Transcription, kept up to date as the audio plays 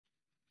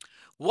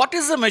What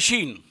is a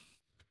machine?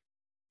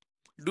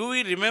 Do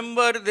we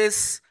remember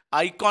this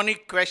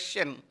iconic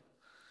question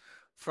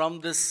from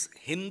this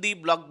Hindi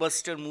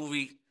blockbuster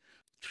movie,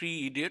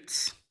 Three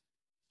Idiots?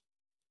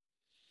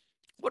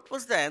 What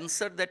was the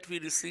answer that we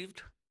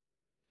received?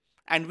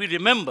 And we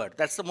remember,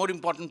 that's the more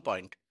important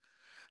point,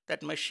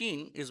 that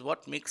machine is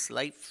what makes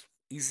life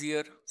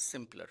easier,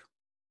 simpler.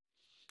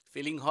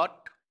 Feeling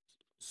hot?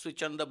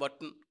 Switch on the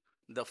button,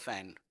 the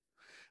fan.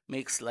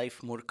 Makes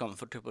life more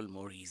comfortable,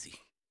 more easy.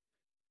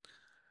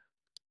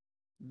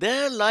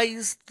 There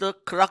lies the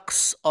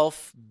crux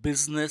of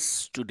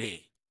business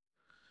today.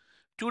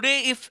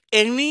 Today, if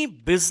any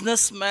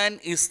businessman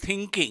is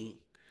thinking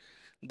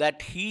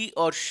that he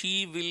or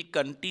she will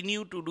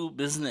continue to do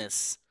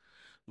business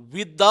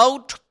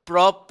without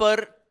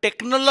proper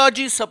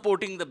technology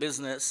supporting the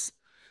business,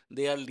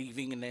 they are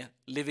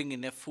living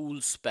in a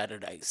fool's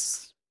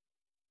paradise.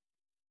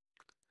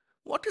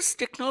 What is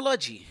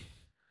technology?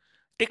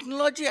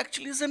 Technology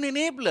actually is an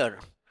enabler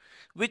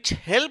which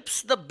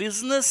helps the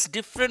business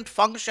different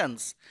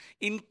functions,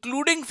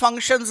 including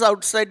functions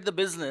outside the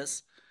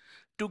business,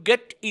 to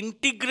get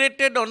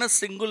integrated on a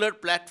singular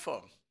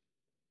platform.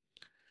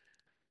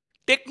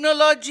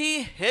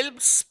 Technology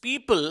helps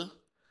people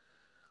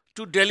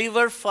to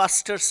deliver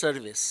faster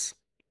service.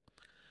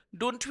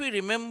 Don't we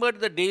remember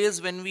the days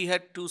when we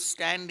had to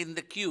stand in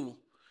the queue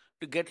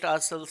to get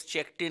ourselves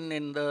checked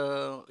in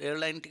the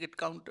airline ticket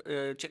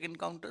check-in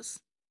counters?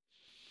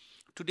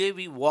 Today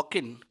we walk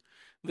in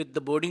with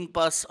the boarding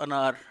pass on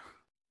our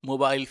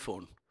mobile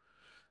phone.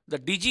 The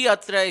Digi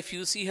Yatra, if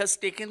you see, has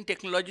taken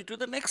technology to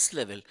the next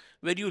level,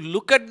 where you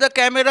look at the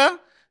camera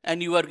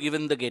and you are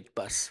given the gate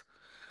pass.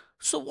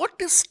 So what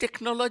is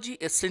technology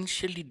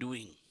essentially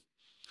doing?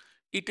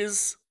 It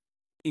is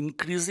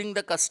increasing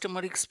the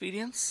customer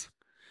experience.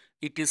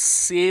 It is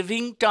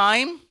saving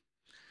time.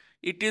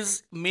 It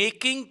is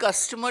making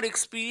customer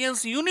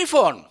experience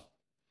uniform.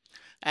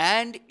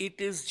 And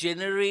it is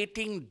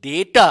generating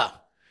data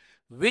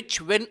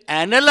which, when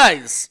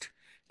analyzed,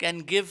 can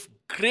give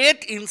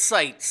great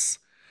insights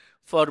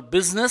for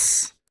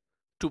business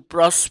to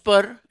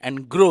prosper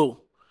and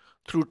grow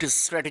through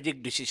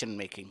strategic decision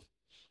making.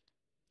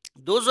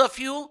 Those of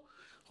you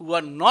who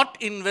are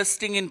not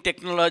investing in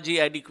technology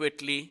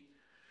adequately,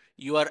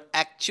 you are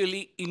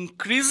actually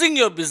increasing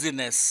your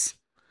busyness,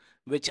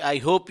 which I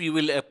hope you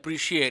will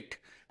appreciate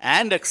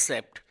and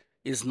accept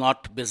is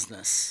not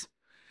business.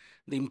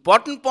 The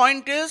important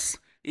point is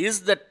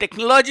the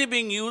technology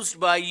being used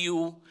by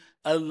you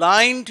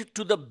aligned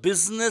to the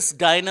business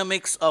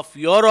dynamics of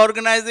your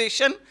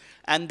organization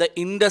and the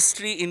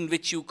industry in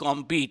which you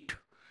compete.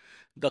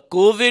 The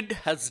COVID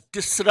has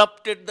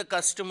disrupted the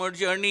customer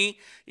journey.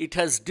 It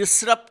has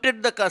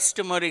disrupted the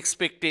customer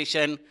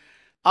expectation.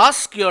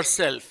 Ask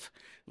yourself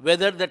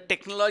whether the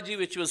technology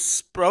which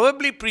was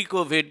probably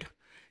pre-COVID,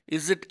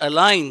 is it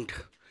aligned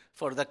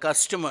for the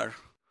customer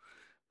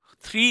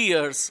 3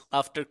 years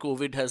after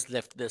COVID has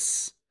left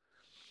this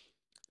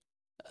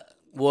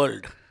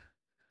world?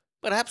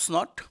 Perhaps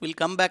not. We'll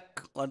come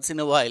back once in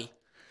a while.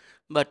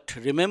 But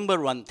remember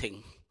one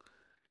thing.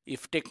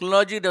 If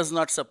technology does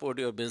not support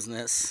your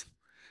business,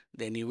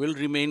 then you will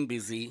remain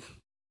busy,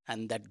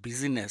 and that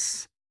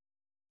busyness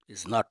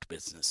is not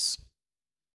business.